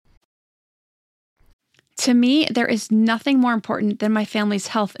To me, there is nothing more important than my family's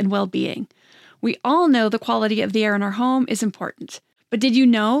health and well-being. We all know the quality of the air in our home is important. But did you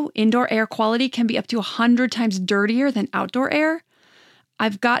know indoor air quality can be up to 100 times dirtier than outdoor air?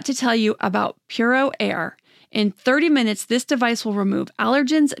 I've got to tell you about Puro Air. In 30 minutes, this device will remove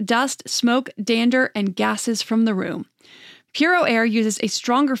allergens, dust, smoke, dander, and gases from the room. Puro Air uses a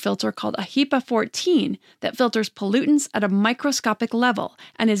stronger filter called a HEPA 14 that filters pollutants at a microscopic level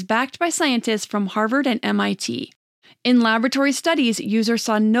and is backed by scientists from Harvard and MIT. In laboratory studies, users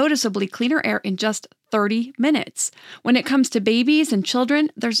saw noticeably cleaner air in just 30 minutes. When it comes to babies and children,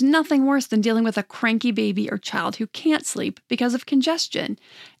 there's nothing worse than dealing with a cranky baby or child who can't sleep because of congestion.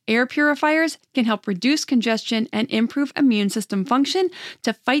 Air purifiers can help reduce congestion and improve immune system function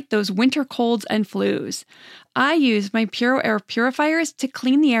to fight those winter colds and flus. I use my Puro Air purifiers to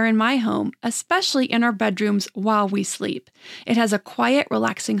clean the air in my home, especially in our bedrooms while we sleep. It has a quiet,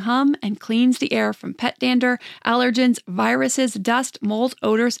 relaxing hum and cleans the air from pet dander, allergens, viruses, dust, mold,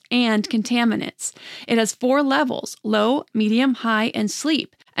 odors, and contaminants. It has 4 levels: low, medium, high, and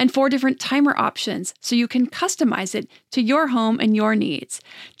sleep, and 4 different timer options so you can customize it to your home and your needs.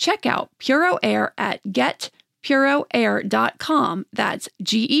 Check out Puro Air at getpuroair.com. That's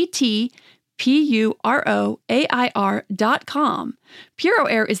GETPUROAIR.com. Puro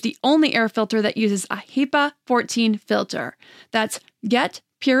Air is the only air filter that uses a HEPA 14 filter. That's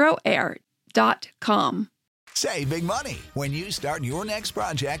getpuroair.com. Save big money when you start your next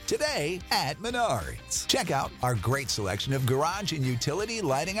project today at Menards. Check out our great selection of garage and utility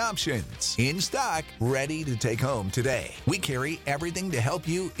lighting options. In stock, ready to take home today. We carry everything to help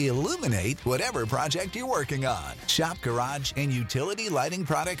you illuminate whatever project you're working on. Shop garage and utility lighting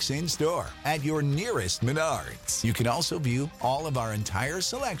products in store at your nearest Menards. You can also view all of our entire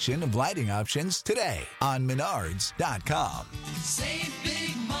selection of lighting options today on Menards.com. Save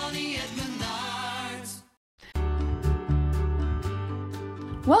big money at Menards.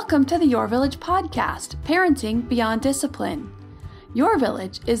 Welcome to the Your Village podcast, Parenting Beyond Discipline. Your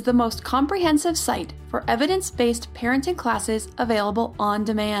Village is the most comprehensive site for evidence-based parenting classes available on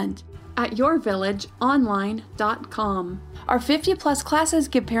demand at yourvillageonline.com. Our 50-plus classes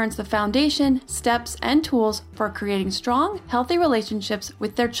give parents the foundation, steps, and tools for creating strong, healthy relationships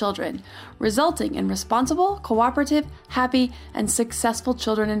with their children, resulting in responsible, cooperative, happy, and successful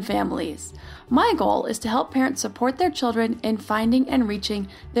children and families. My goal is to help parents support their children in finding and reaching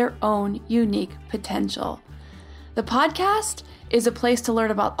their own unique potential. The podcast is a place to learn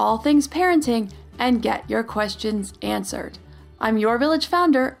about all things parenting and get your questions answered. I'm Your Village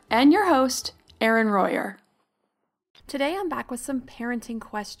founder and your host, Erin Royer. Today I'm back with some parenting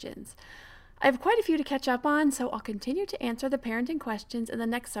questions. I have quite a few to catch up on, so I'll continue to answer the parenting questions in the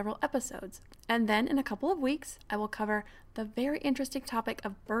next several episodes. And then in a couple of weeks, I will cover the very interesting topic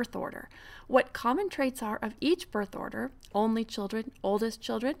of birth order, what common traits are of each birth order, only children, oldest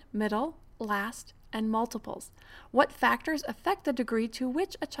children, middle, last, and multiples. What factors affect the degree to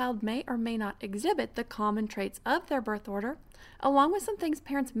which a child may or may not exhibit the common traits of their birth order, along with some things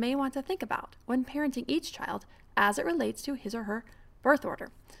parents may want to think about when parenting each child as it relates to his or her birth order.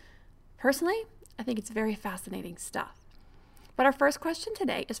 Personally, I think it's very fascinating stuff. But our first question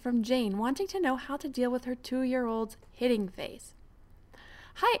today is from Jane, wanting to know how to deal with her 2-year-old's hitting phase.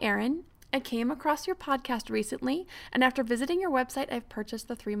 Hi, Erin. I came across your podcast recently, and after visiting your website, I've purchased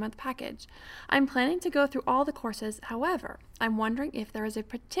the 3-month package. I'm planning to go through all the courses. However, I'm wondering if there is a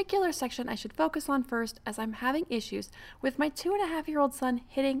particular section I should focus on first, as I'm having issues with my 2.5-year-old son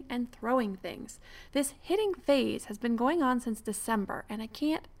hitting and throwing things. This hitting phase has been going on since December, and I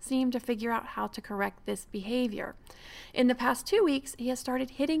can't seem to figure out how to correct this behavior. In the past 2 weeks, he has started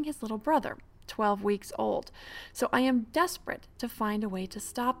hitting his little brother, 12 weeks old. So I am desperate to find a way to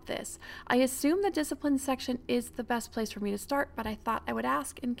stop this. I assume the discipline section is the best place for me to start, but I thought I would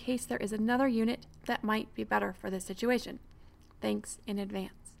ask in case there is another unit that might be better for this situation. Thanks in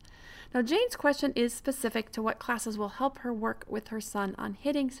advance. Now, Jane's question is specific to what classes will help her work with her son on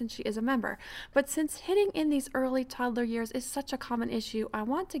hitting since she is a member. But since hitting in these early toddler years is such a common issue, I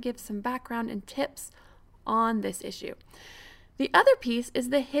want to give some background and tips on this issue. The other piece is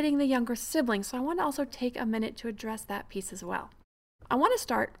the hitting the younger sibling, so I want to also take a minute to address that piece as well. I want to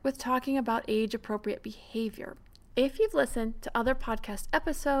start with talking about age-appropriate behavior. If you've listened to other podcast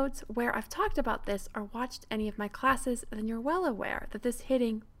episodes where I've talked about this or watched any of my classes, then you're well aware that this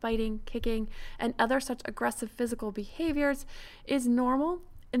hitting, biting, kicking, and other such aggressive physical behaviors is normal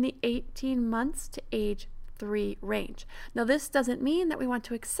in the 18 months to age 3 range. Now, this doesn't mean that we want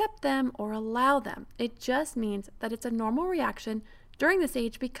to accept them or allow them. It just means that it's a normal reaction during this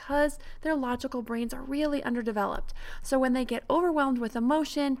age because their logical brains are really underdeveloped. So when they get overwhelmed with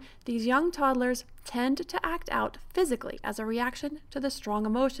emotion, these young toddlers tend to act out physically as a reaction to the strong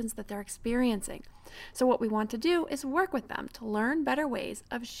emotions that they're experiencing. So what we want to do is work with them to learn better ways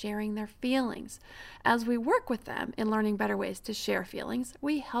of sharing their feelings. As we work with them in learning better ways to share feelings,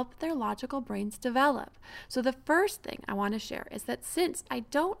 we help their logical brains develop. So the first thing I want to share is that since I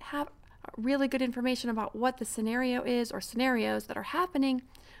don't have really good information about what the scenario is or scenarios that are happening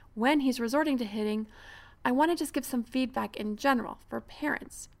when he's resorting to hitting, I want to just give some feedback in general for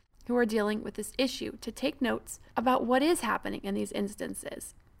parents who are dealing with this issue to take notes about what is happening in these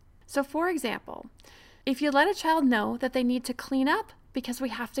instances. So for example, if you let a child know that they need to clean up because we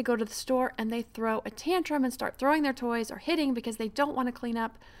have to go to the store and they throw a tantrum and start throwing their toys or hitting because they don't want to clean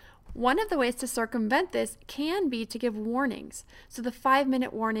up, one of the ways to circumvent this can be to give warnings. So the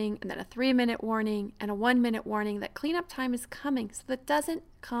 5-minute warning and then a 3-minute warning and a 1-minute warning that cleanup time is coming so that it doesn't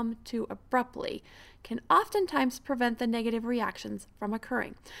come too abruptly can oftentimes prevent the negative reactions from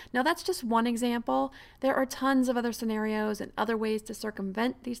occurring. Now that's just one example. There are tons of other scenarios and other ways to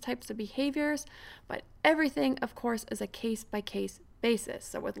circumvent these types of behaviors, but everything, of course, is a case-by-case basis.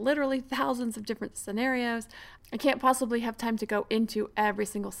 So with literally thousands of different scenarios, I can't possibly have time to go into every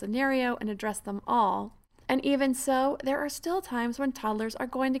single scenario and address them all. And even so, there are still times when toddlers are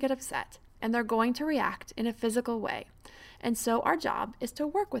going to get upset and they're going to react in a physical way. And so our job is to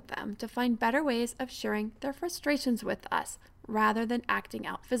work with them to find better ways of sharing their frustrations with us rather than acting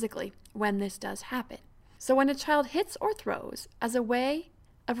out physically when this does happen. So when a child hits or throws as a way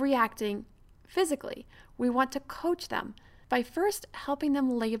of reacting physically, we want to coach them by first helping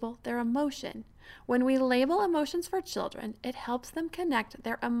them label their emotion. When we label emotions for children, it helps them connect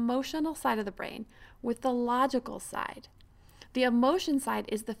their emotional side of the brain with the logical side. The emotion side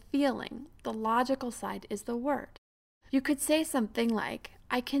is the feeling, the logical side is the word. You could say something like,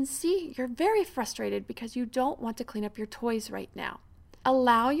 I can see you're very frustrated because you don't want to clean up your toys right now.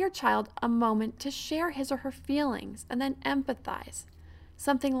 Allow your child a moment to share his or her feelings and then empathize.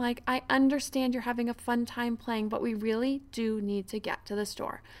 Something like, I understand you're having a fun time playing, but we really do need to get to the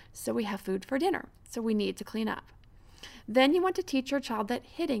store. So we have food for dinner, so we need to clean up. Then you want to teach your child that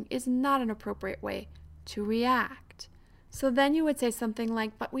hitting is not an appropriate way to react. So then you would say something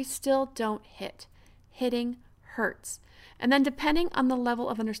like, but we still don't hit. Hitting hurts. And then depending on the level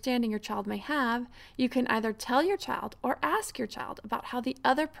of understanding your child may have, you can either tell your child or ask your child about how the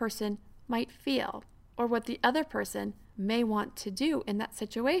other person might feel or what the other person may want to do in that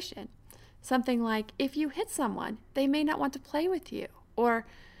situation. Something like, if you hit someone, they may not want to play with you, or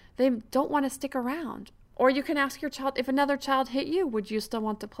they don't want to stick around. Or you can ask your child, if another child hit you, would you still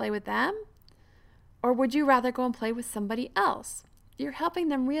want to play with them? Or would you rather go and play with somebody else? You're helping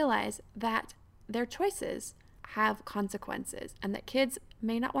them realize that their choices have consequences and that kids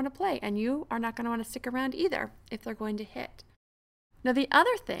may not want to play, and you are not going to want to stick around either if they're going to hit. Now, the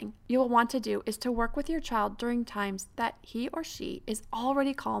other thing you will want to do is to work with your child during times that he or she is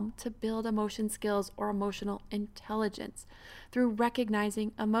already calm to build emotion skills or emotional intelligence through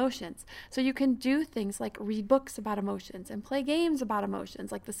recognizing emotions. So you can do things like read books about emotions and play games about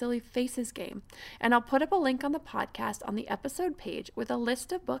emotions like the Silly Faces game. And I'll put up a link on the podcast on the episode page with a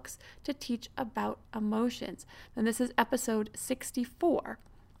list of books to teach about emotions. And this is episode 64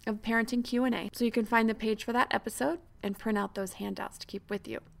 of Parenting Q&A. So you can find the page for that episode and print out those handouts to keep with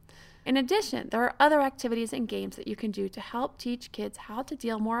you. In addition, there are other activities and games that you can do to help teach kids how to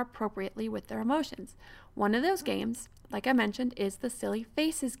deal more appropriately with their emotions. One of those games, like I mentioned, is the Silly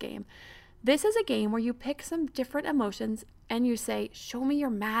Faces game. This is a game where you pick some different emotions and you say, show me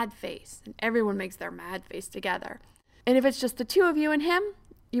your mad face. And everyone makes their mad face together. And if it's just the two of you and him,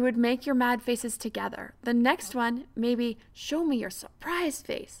 you would make your mad faces together. The next one, maybe show me your surprised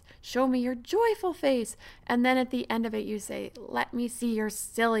face, show me your joyful face, and then at the end of it you say, let me see your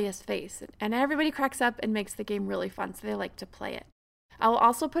silliest face. And everybody cracks up and makes the game really fun, so they like to play it. I will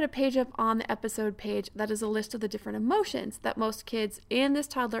also put a page up on the episode page that is a list of the different emotions that most kids in this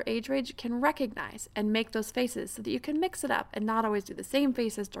toddler age range can recognize and make those faces so that you can mix it up and not always do the same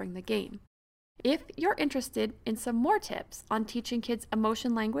faces during the game. If you're interested in some more tips on teaching kids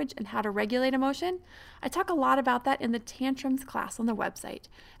emotion language and how to regulate emotion, I talk a lot about that in the Tantrums class on the website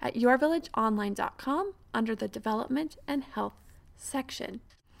at yourvillageonline.com under the Development and Health section.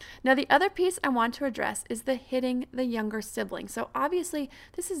 Now, the other piece I want to address is the hitting the younger sibling. So obviously,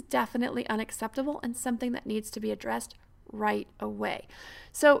 this is definitely unacceptable and something that needs to be addressed right away.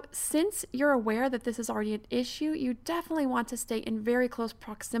 So since you're aware that this is already an issue, you definitely want to stay in very close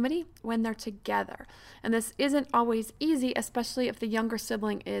proximity when they're together. And this isn't always easy, especially if the younger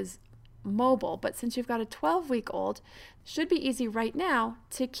sibling is mobile, but since you've got a 12-week-old, should be easy right now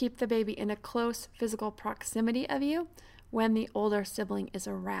to keep the baby in a close physical proximity of you when the older sibling is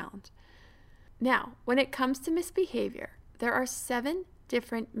around. Now, when it comes to misbehavior, there are 7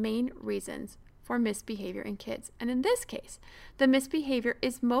 different main reasons for misbehavior in kids. And in this case, the misbehavior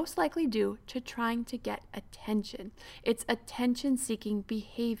is most likely due to trying to get attention. It's attention-seeking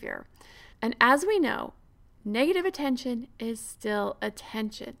behavior. And as we know, negative attention is still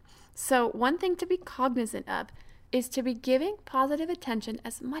attention. So one thing to be cognizant of is to be giving positive attention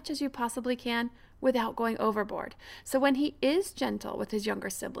as much as you possibly can without going overboard. So when he is gentle with his younger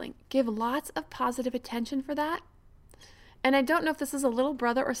sibling, give lots of positive attention for that. And I don't know if this is a little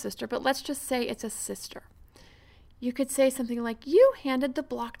brother or sister, but let's just say it's a sister. You could say something like, "You handed the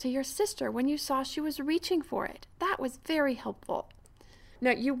block to your sister when you saw she was reaching for it. That was very helpful."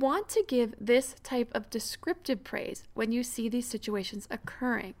 Now, you want to give this type of descriptive praise when you see these situations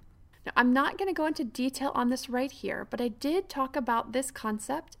occurring. Now, I'm not going to go into detail on this right here, but I did talk about this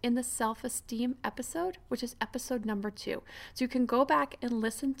concept in the self-esteem episode, which is episode number 2. So you can go back and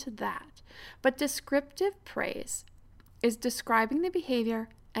listen to that. But descriptive praise is describing the behavior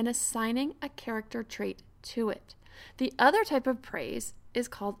and assigning a character trait to it. The other type of praise is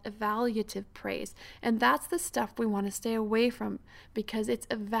called evaluative praise, and that's the stuff we want to stay away from because it's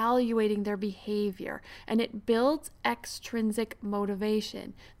evaluating their behavior and it builds extrinsic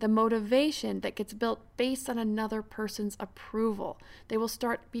motivation, the motivation that gets built based on another person's approval. They will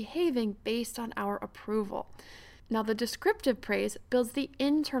start behaving based on our approval. Now, the descriptive praise builds the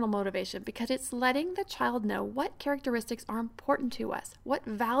internal motivation because it's letting the child know what characteristics are important to us, what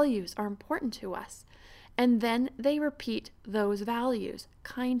values are important to us. And then they repeat those values: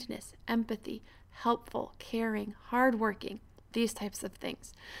 kindness, empathy, helpful, caring, hardworking, these types of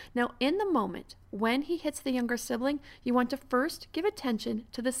things. Now, in the moment when he hits the younger sibling, you want to first give attention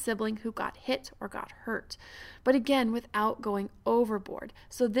to the sibling who got hit or got hurt, but again, without going overboard.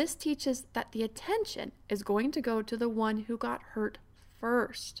 So this teaches that the attention is going to go to the one who got hurt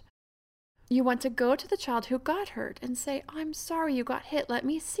first. You want to go to the child who got hurt and say, "I'm sorry you got hit. Let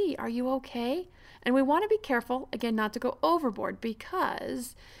me see. Are you okay?" And we want to be careful, again, not to go overboard,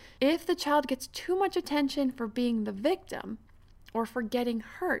 because if the child gets too much attention for being the victim or for getting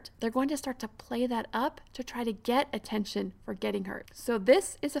hurt, they're going to start to play that up to try to get attention for getting hurt. So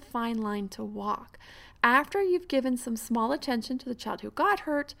this is a fine line to walk. After you've given some small attention to the child who got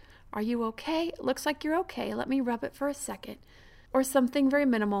hurt, "Are you okay? It looks like you're okay. Let me rub it for a second," or something very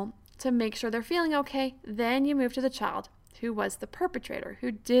minimal to make sure they're feeling okay, then you move to the child who was the perpetrator,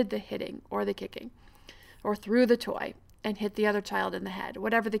 who did the hitting or the kicking, or threw the toy and hit the other child in the head,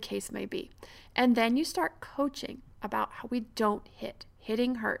 whatever the case may be. And then you start coaching about how we don't hit.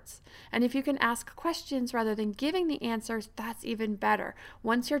 Hitting hurts. And if you can ask questions rather than giving the answers, that's even better.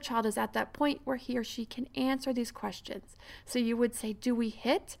 Once your child is at that point where he or she can answer these questions. So you would say, "Do we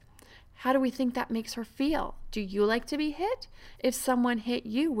hit? How do we think that makes her feel? Do you like to be hit? If someone hit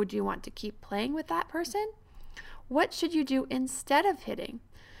you, would you want to keep playing with that person? What should you do instead of hitting?"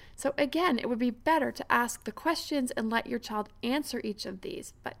 So again, it would be better to ask the questions and let your child answer each of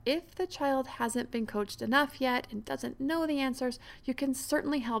these. But if the child hasn't been coached enough yet and doesn't know the answers, you can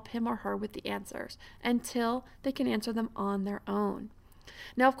certainly help him or her with the answers until they can answer them on their own.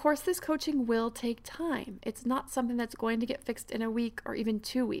 Now, of course, this coaching will take time. It's not something that's going to get fixed in a week or even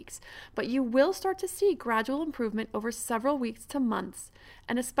 2 weeks, but you will start to see gradual improvement over several weeks to months,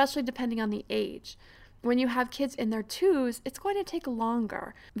 and especially depending on the age. When you have kids in their 2s, it's going to take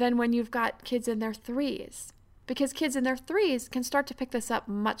longer than when you've got kids in their 3s, because kids in their 3s can start to pick this up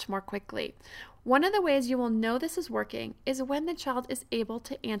much more quickly. One of the ways you will know this is working is when the child is able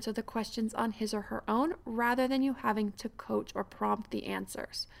to answer the questions on his or her own rather than you having to coach or prompt the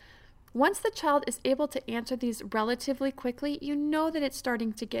answers. Once the child is able to answer these relatively quickly, you know that it's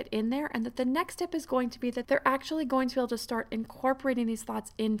starting to get in there, and that the next step is going to be that they're actually going to be able to start incorporating these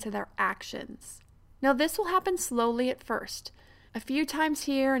thoughts into their actions. Now, this will happen slowly at first. A few times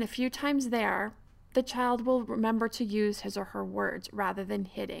here and a few times there, the child will remember to use his or her words rather than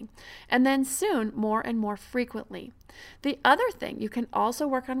hitting. And then soon, more and more frequently. The other thing you can also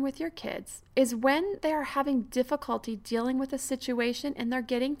work on with your kids is when they are having difficulty dealing with a situation and they're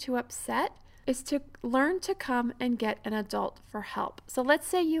getting too upset, is to learn to come and get an adult for help. So let's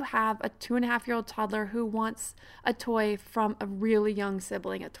say you have a 2.5-year-old toddler who wants a toy from a really young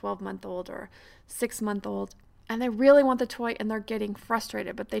sibling, a 12-month-old or 6-month-old, and they really want the toy and they're getting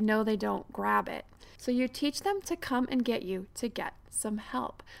frustrated, but they know they don't grab it. So you teach them to come and get you to get some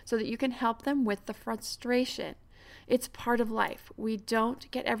help so that you can help them with the frustration. It's part of life. We don't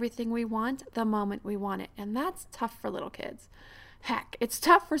get everything we want the moment we want it, and that's tough for little kids. Heck, it's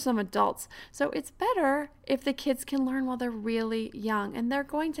tough for some adults, so it's better if the kids can learn while they're really young, and they're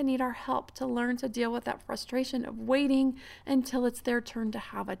going to need our help to learn to deal with that frustration of waiting until it's their turn to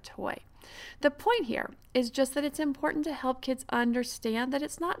have a toy. The point here is just that it's important to help kids understand that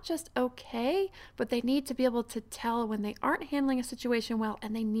it's not just okay, but they need to be able to tell when they aren't handling a situation well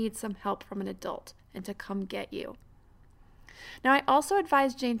and they need some help from an adult and to come get you. Now, I also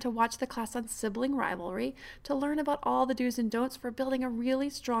advise Jane to watch the class on sibling rivalry to learn about all the do's and don'ts for building a really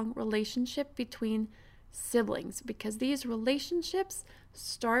strong relationship between siblings, because these relationships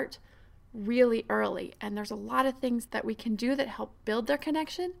start really early, and there's a lot of things that we can do that help build their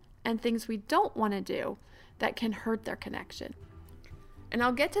connection and things we don't want to do that can hurt their connection. And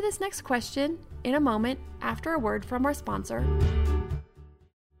I'll get to this next question in a moment after a word from our sponsor.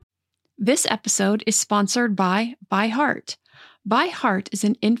 This episode is sponsored by ByHeart. ByHeart is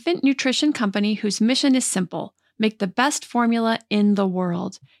an infant nutrition company whose mission is simple: make the best formula in the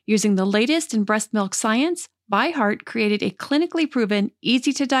world. Using the latest in breast milk science, ByHeart created a clinically proven,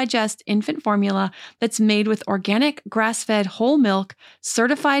 easy-to-digest infant formula that's made with organic, grass-fed whole milk,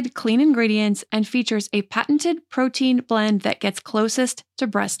 certified clean ingredients, and features a patented protein blend that gets closest to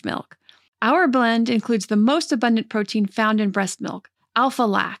breast milk. Our blend includes the most abundant protein found in breast milk,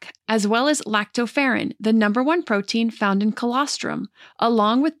 alpha-lac, as well as lactoferrin, the number one protein found in colostrum,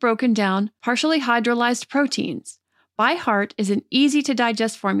 along with broken down, partially hydrolyzed proteins. ByHeart is an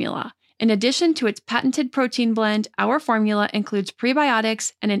easy-to-digest formula. In addition to its patented protein blend, our formula includes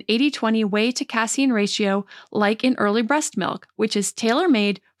prebiotics and an 80-20 whey to casein ratio like in early breast milk, which is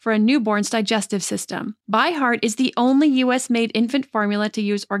tailor-made for a newborn's digestive system. ByHeart is the only U.S.-made infant formula to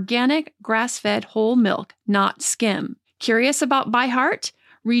use organic, grass-fed whole milk, not skim. Curious about ByHeart?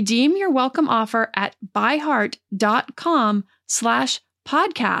 Redeem your welcome offer at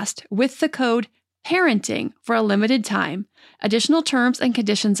byheart.com/podcast with the code PARENTING for a limited time. Additional terms and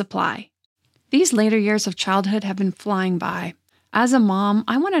conditions apply. These later years of childhood have been flying by. As a mom,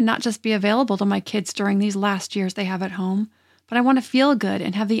 I want to not just be available to my kids during these last years they have at home, but I want to feel good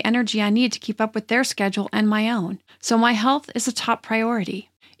and have the energy I need to keep up with their schedule and my own. So my health is a top priority.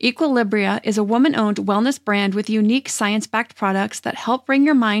 Equilibria is a woman-owned wellness brand with unique science-backed products that help bring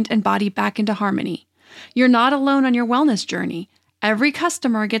your mind and body back into harmony. You're not alone on your wellness journey. Every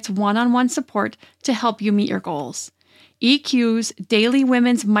customer gets one-on-one support to help you meet your goals. EQ's Daily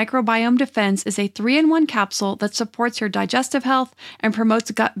Women's Microbiome Defense is a 3-in-1 capsule that supports your digestive health and promotes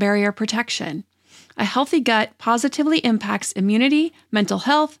gut barrier protection. A healthy gut positively impacts immunity, mental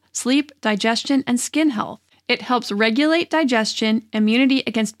health, sleep, digestion, and skin health. It helps regulate digestion, immunity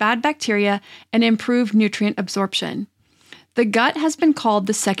against bad bacteria, and improve nutrient absorption. The gut has been called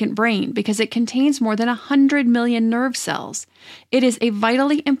the second brain because it contains more than 100 million nerve cells. It is a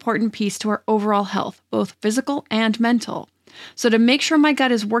vitally important piece to our overall health, both physical and mental. So to make sure my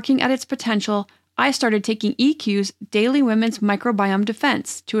gut is working at its potential, I started taking EQ's Daily Women's Microbiome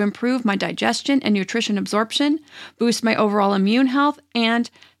Defense to improve my digestion and nutrition absorption, boost my overall immune health, and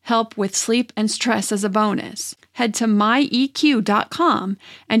help with sleep and stress as a bonus. Head to myeq.com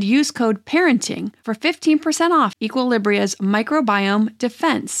and use code PARENTING for 15% off Equilibria's Microbiome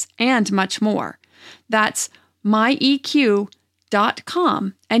Defense and much more. That's myeq.com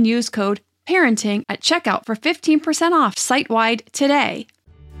and use code PARENTING at checkout for 15% off site-wide today.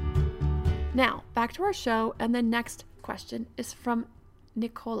 Now, back to our show, and the next question is from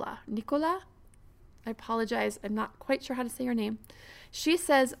Nicola. Nicola? I apologize, I'm not quite sure how to say your name. She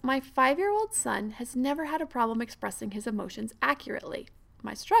says, my 5-year-old son has never had a problem expressing his emotions accurately.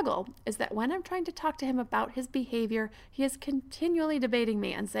 My struggle is that when I'm trying to talk to him about his behavior, he is continually debating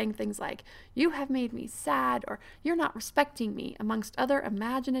me and saying things like, you have made me sad, or you're not respecting me, amongst other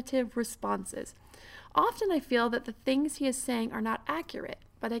imaginative responses. Often I feel that the things he is saying are not accurate,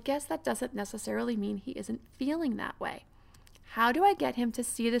 but I guess that doesn't necessarily mean he isn't feeling that way. How do I get him to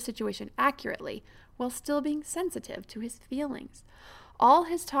see the situation accurately while still being sensitive to his feelings? All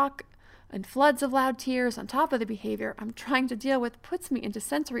his talk and floods of loud tears on top of the behavior I'm trying to deal with puts me into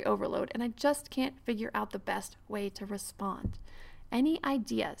sensory overload, and I just can't figure out the best way to respond. Any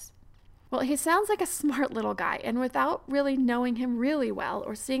ideas? Well, he sounds like a smart little guy, and without really knowing him really well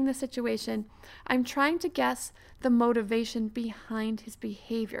or seeing the situation, I'm trying to guess the motivation behind his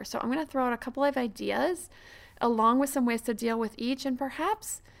behavior. So I'm going to throw out a couple of ideas along with some ways to deal with each, and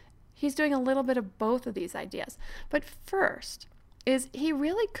perhaps he's doing a little bit of both of these ideas. But first is he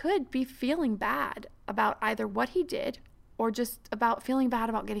really could be feeling bad about either what he did or just about feeling bad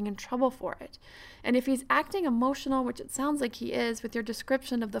about getting in trouble for it. And if he's acting emotional, which it sounds like he is with your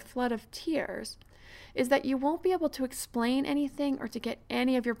description of the flood of tears, is that you won't be able to explain anything or to get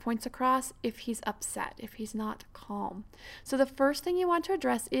any of your points across if he's upset, if he's not calm. So the first thing you want to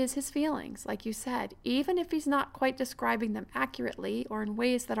address is his feelings, like you said, even if he's not quite describing them accurately or in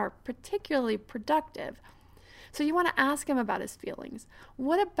ways that are particularly productive. So you want to ask him about his feelings.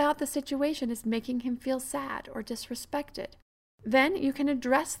 What about the situation is making him feel sad or disrespected? Then you can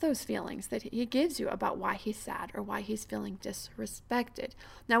address those feelings that he gives you about why he's sad or why he's feeling disrespected.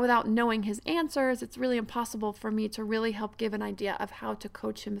 Now, without knowing his answers, it's really impossible for me to really help give an idea of how to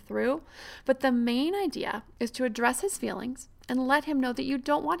coach him through. But the main idea is to address his feelings and let him know that you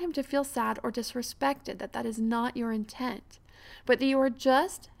don't want him to feel sad or disrespected, that that is not your intent, but that you are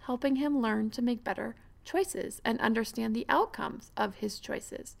just helping him learn to make better choices and understand the outcomes of his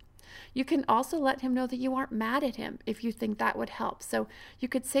choices. You can also let him know that you aren't mad at him if you think that would help. So you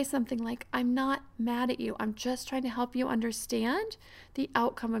could say something like, I'm not mad at you. I'm just trying to help you understand the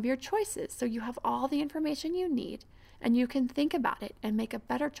outcome of your choices. So you have all the information you need and you can think about it and make a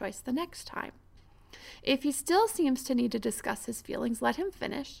better choice the next time. If he still seems to need to discuss his feelings, let him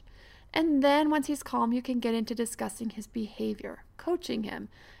finish. And then once he's calm, you can get into discussing his behavior, coaching him,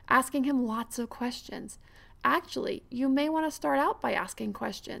 asking him lots of questions. Actually, you may want to start out by asking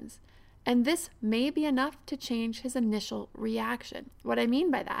questions, and this may be enough to change his initial reaction. What I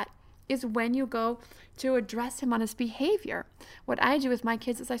mean by that is when you go to address him on his behavior, what I do with my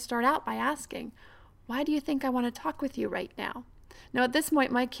kids is I start out by asking, why do you think I want to talk with you right now? Now, at this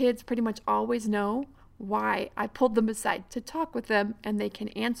point, my kids pretty much always know why I pulled them aside to talk with them, and they can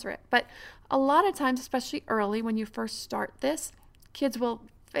answer it. But a lot of times, especially early when you first start this, kids will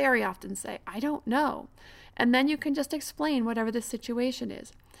very often say, I don't know. And then you can just explain whatever the situation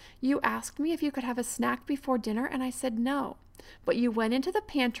is. You asked me if you could have a snack before dinner, and I said no. But you went into the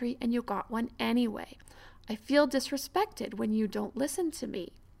pantry and you got one anyway. I feel disrespected when you don't listen to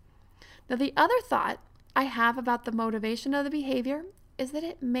me. Now, the other thought I have about the motivation of the behavior is that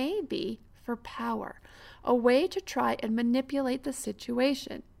it may be for power, a way to try and manipulate the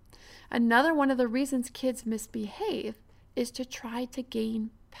situation. Another one of the reasons kids misbehave is to try to gain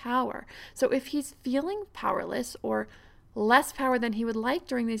power. So if he's feeling powerless or less power than he would like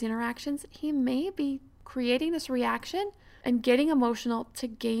during these interactions, he may be creating this reaction and getting emotional to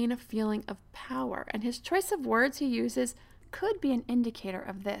gain a feeling of power. And his choice of words he uses could be an indicator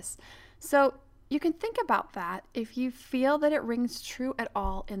of this. So you can think about that if you feel that it rings true at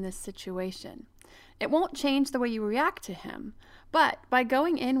all in this situation. It won't change the way you react to him, but by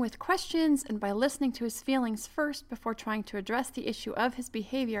going in with questions and by listening to his feelings first before trying to address the issue of his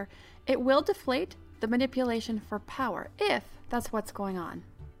behavior, it will deflate the manipulation for power, if that's what's going on.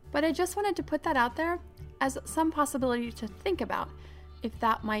 But I just wanted to put that out there as some possibility to think about if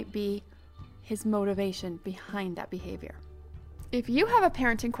that might be his motivation behind that behavior. If you have a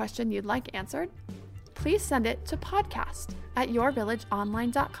parenting question you'd like answered, please send it to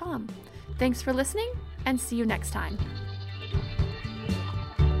podcast@yourvillageonline.com. Thanks for listening, and see you next time.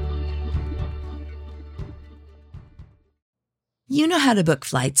 You know how to book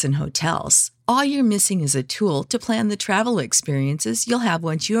flights and hotels. All you're missing is a tool to plan the travel experiences you'll have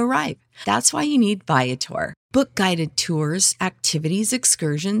once you arrive. That's why you need Viator. Book guided tours, activities,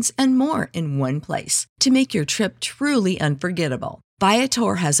 excursions, and more in one place to make your trip truly unforgettable.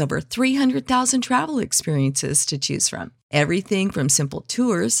 Viator has over 300,000 travel experiences to choose from. Everything from simple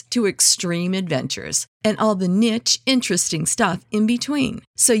tours to extreme adventures and all the niche, interesting stuff in between.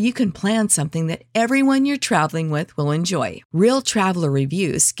 So you can plan something that everyone you're traveling with will enjoy. Real traveler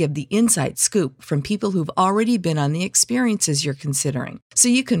reviews give the inside scoop from people who've already been on the experiences you're considering. So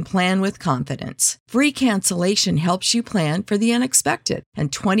you can plan with confidence. Free cancellation helps you plan for the unexpected.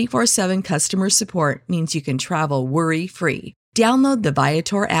 And 24/7 customer support means you can travel worry-free. Download the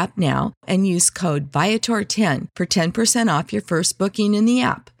Viator app now and use code Viator10 for 10% off your first booking in the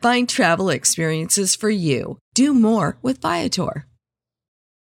app. Find travel experiences for you. Do more with Viator.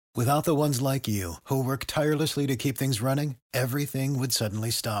 Without the ones like you, who work tirelessly to keep things running, everything would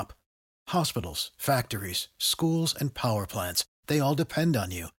suddenly stop. Hospitals, factories, schools, and power plants, they all depend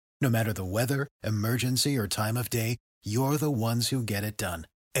on you. No matter the weather, emergency, or time of day, you're the ones who get it done.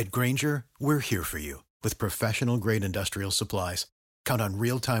 At Grainger, we're here for you with professional-grade industrial supplies. Count on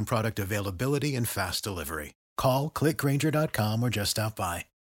real-time product availability and fast delivery. Call, click Grainger.com, or just stop by.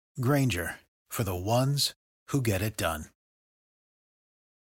 Grainger, for the ones who get it done.